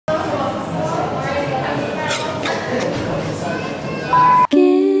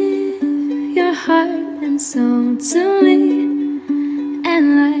to me, and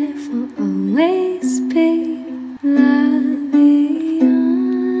life will always be lovely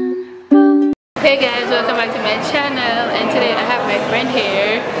on. Hey guys, welcome back to my channel, and today I have my friend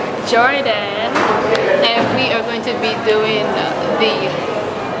here, Jordan, and we are going to be doing the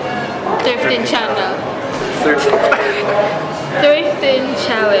thrifting channel. Thrifting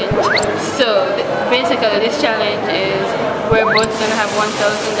challenge. So basically this challenge is we're both gonna have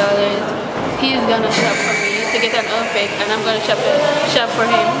 $1,000. He's gonna shop for me to get an outfit, and I'm gonna shop for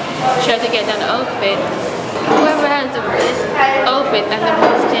him, try to get an outfit. Whoever has the best outfit and the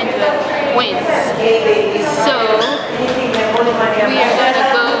most genuine wins. So we are gonna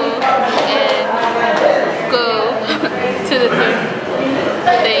go to the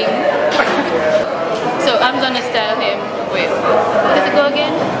thing. So I'm gonna style him. Wait, does it go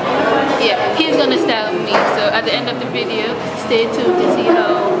again? Yeah, he's gonna style me. So at the end of the video, stay tuned to see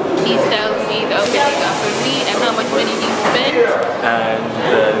how he styles me, the outfit he got for me, and how much money he spent. And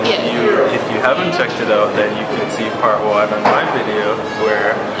if you haven't checked it out, then you can see part 1 on my video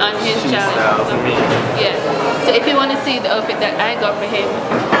where on his she challenge. styles me. Yeah. So if you want to see the outfit that I got for him,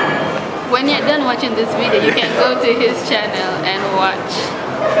 when you're done watching this video, you can go to his channel and watch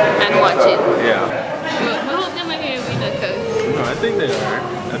it. Yeah. We hope them are here with us. No, I think they are.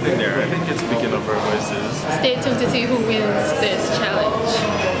 I think it's picking up our voices. Stay tuned to see who wins this challenge.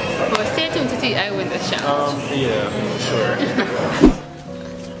 Or stay tuned to see I win this challenge. Yeah, sure.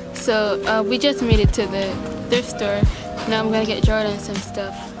 So we just made it to the thrift store. Now I'm gonna get Jordan some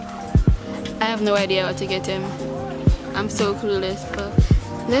stuff. I have no idea what to get him. I'm so clueless, but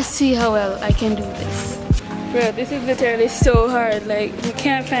let's see how well I can do this. Bro, this is literally so hard. Like, we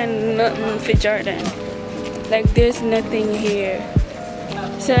can't find nothing for Jordan. Like, there's nothing here.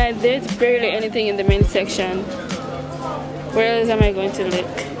 So there's barely anything in the men's section. Where else am I going to look?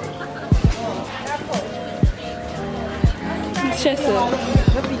 It's just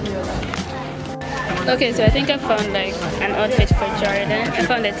okay, so I think I found like an outfit for Jordan. I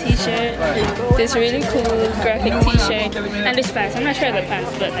found a t-shirt, this really cool graphic t-shirt, and this pants. I'm not sure of the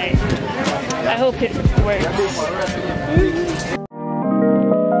pants, but like, I hope it works.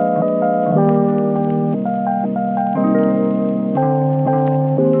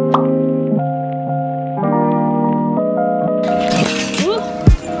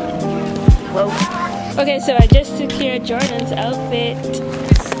 Okay, so I just secured Jordan's outfit.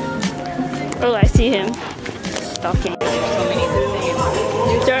 Oh, I see him stalking.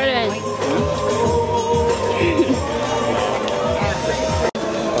 Jordan.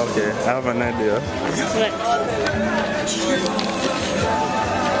 Okay, I have an idea.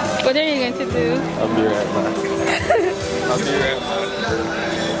 What are you going to do? I'll be right back.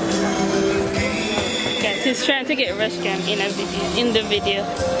 Guys, he's trying to get rush cam in the video.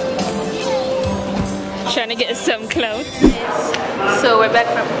 Trying to get some clout. So we're back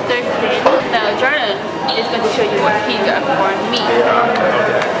from thrifting. Now Jordan is going to show you what he got for me. Yeah,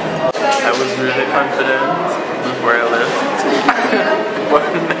 okay. I was really confident before I left. But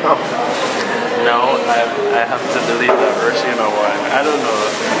now I have to delete that rochena one. I don't know.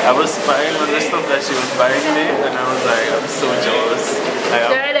 I was spying on the stuff that she was buying me, and I was like, I'm so jealous.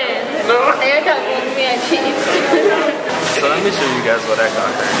 Jordan, no. You're talking to me and cheap. So let me show you guys what I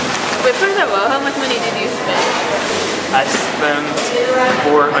got her. Wait, first of all, how much money did you spend? I spent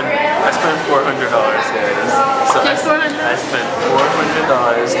 $400, guys. So Just $400? I spent $400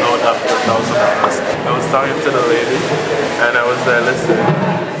 out of $1,000. I was talking to the lady, and I was like, listen,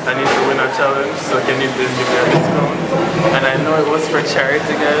 I need to win a challenge, so can you please give me a discount? And I know it was for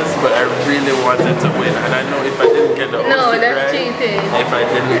charity, guys, but I really wanted to win, and I know if I didn't get the outfit right, cheating. if I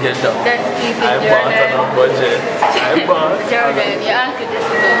didn't get the that's cheating, I bought on a budget. Jordan, you asked me this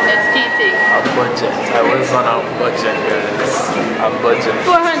ago, that's cheating. A budget. I was on a budget, guys. A budget.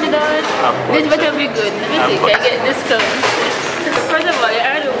 $400? This better be good. Let me see, can I get this discount? First of all, you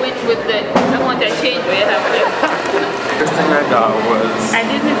already win with the amount of change where you have left. First thing I got was a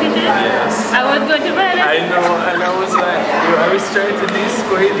Disney t-shirt? Yes. I was going to buy that. I know, and I was like, I was trying to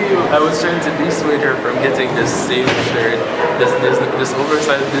dissuade you. I was trying to dissuade her from getting this same shirt, this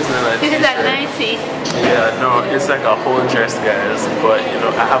oversized Disneyland This t-shirt. is at 90. Yeah, no, it's like a whole dress, guys. But you know,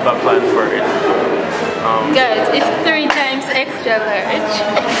 I have a plan for it. Guys, it's 3 times extra large.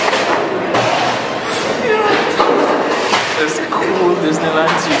 This cool Disneyland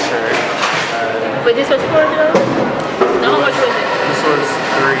t-shirt. But this was $4? No, how much was it? This was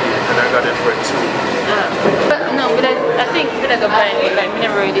 3, and I got it for 2. But no, but I think that I got buying it, like, I'm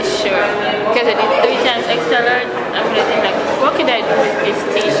never really sure. Because I did 3 times extra large, I'm really like, what could I do with this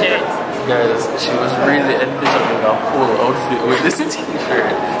t-shirt? guys, she was really envisioning a whole outfit with this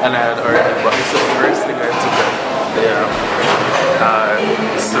t-shirt, and I had already bought it. So the first thing I took it, yeah.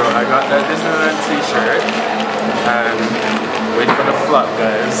 So I got that Disneyland t-shirt, and wait for the flop,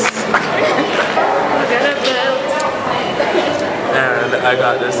 guys. And I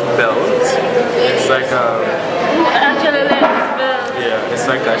got this belt. It's like a Actually, like this belt. yeah, it's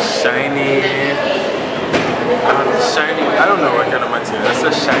like a shiny. I don't know what kind of material. It's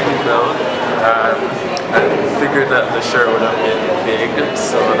a shiny belt. I figured that the shirt would have been big,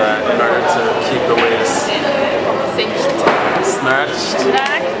 so that in order to keep the waist snatched,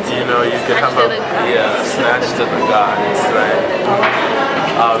 you know, you could have a snatched to the guns. Like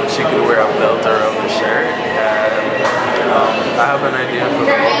she could wear a belt around the shirt. And I have an idea for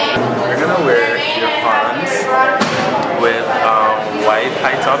you. You're gonna wear your fawns with white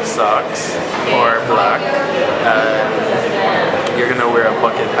high top socks or black, and you're gonna wear a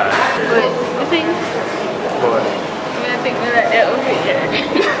bucket hat. But I think What? I think we like that over here.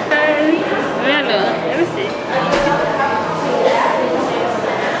 I don't know. Let me see.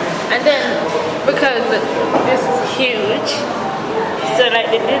 And then because this is huge, so like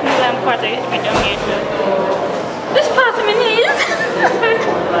the Disneyland part I guess we don't get to. This part of my knees.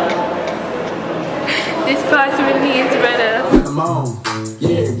 This part of my knees, brother. Come on,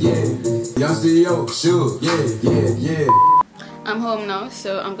 yeah. Y'all see yo, sure, yeah. I'm home now,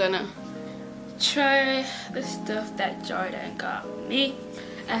 so I'm gonna try the stuff that Jordan got me.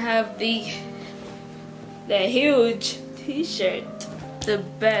 I have the huge t-shirt, the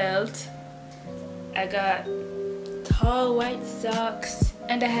belt, I got tall white socks,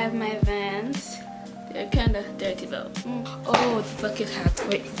 and I have my Vans. They're kind of dirty though. Oh, the bucket hat,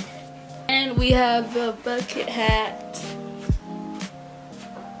 wait. And we have the bucket hat.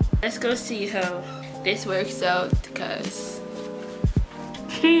 Let's go see how this works out, because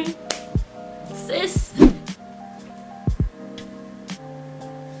sis.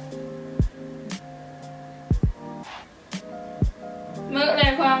 Look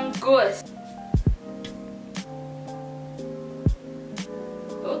like one ghost.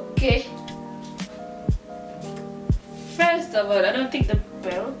 Okay. First of all, I don't think the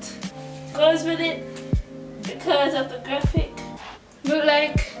belt goes with it because of the graphic. Look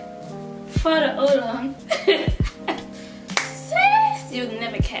like Father Olong. Sis, you'll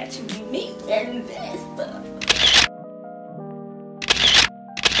never catch me in this stuff.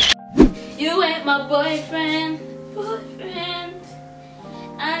 You ain't my boyfriend.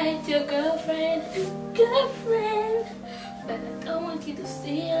 I ain't your girlfriend. But I don't want you to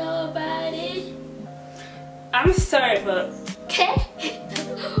see your body. I'm sorry, but okay.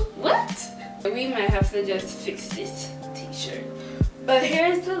 What? We might have to just fix this t-shirt. But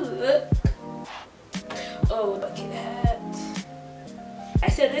here's the look. Oh, bucket hat. I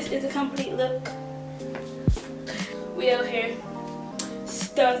said this is a complete look. We out here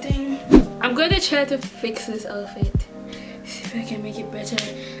starting. I'm going to try to fix this outfit. See if I can make it better.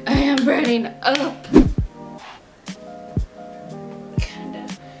 I am burning up. Kinda.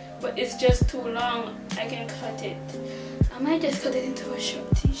 But it's just too long. I can cut it. I might just cut it into a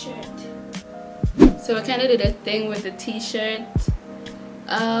short t-shirt. So I kind of did a thing with the t-shirt.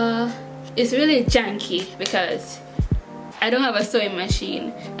 It's really janky because I don't have a sewing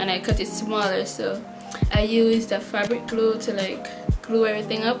machine and I cut it smaller, so I used a fabric glue to like glue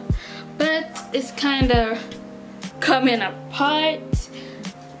everything up, but it's kind of coming apart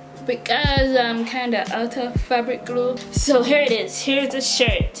because I'm kind of out of fabric glue. So here it is. Here's the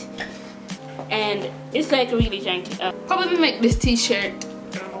shirt, and it's like really janky. Probably make this t-shirt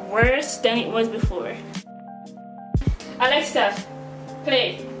worse than it was before. Alexa,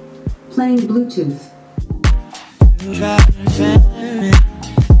 play. Playing Bluetooth.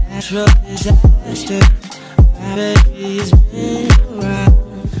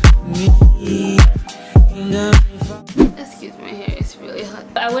 Excuse my hair, it's really hot.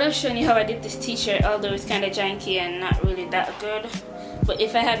 I would have shown you how I did this t-shirt, although it's kind of janky and not really that good. But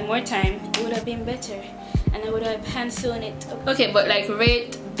if I had more time, it would have been better, and I would have hand sewn it up. Okay, but like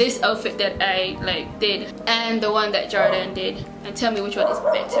rate this outfit that I like did and the one that Jordan did, and tell me which one is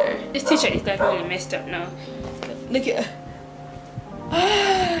better. This t-shirt is like really messed up now. Look at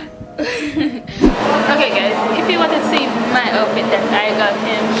okay guys, if you want to see my outfit that I got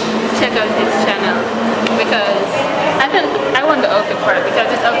him, check out his channel, because I won the outfit part because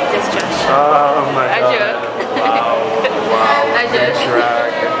this outfit is trash. Oh my god. I joke. Wow. I joke. The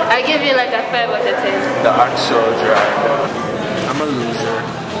drag. I give you like a 5 out of 10. The actual drag. I'm a loser.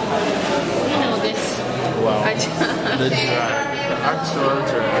 You know this. Wow. I joke. The drag. The actual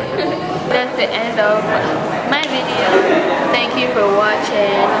drag. That's the end of my video. Thank you for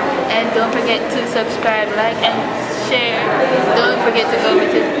watching. And don't forget to subscribe, like, and share. Don't forget to go over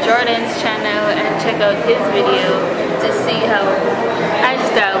to Jordan's channel and check out his video to see how I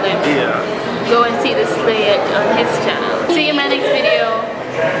styled him. Yeah. Go and see the slay edge on his channel. See you in my next video.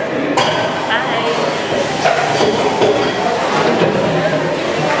 Bye.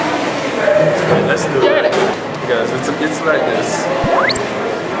 Okay, let's do it. Guys, it's like this.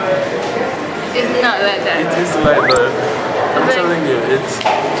 It's not like that. It is like that. I'm telling you, it's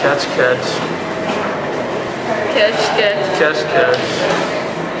catch. Catch.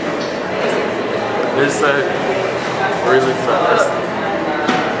 It's like really fast.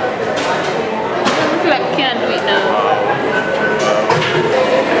 I feel like we can't do it now. Wow.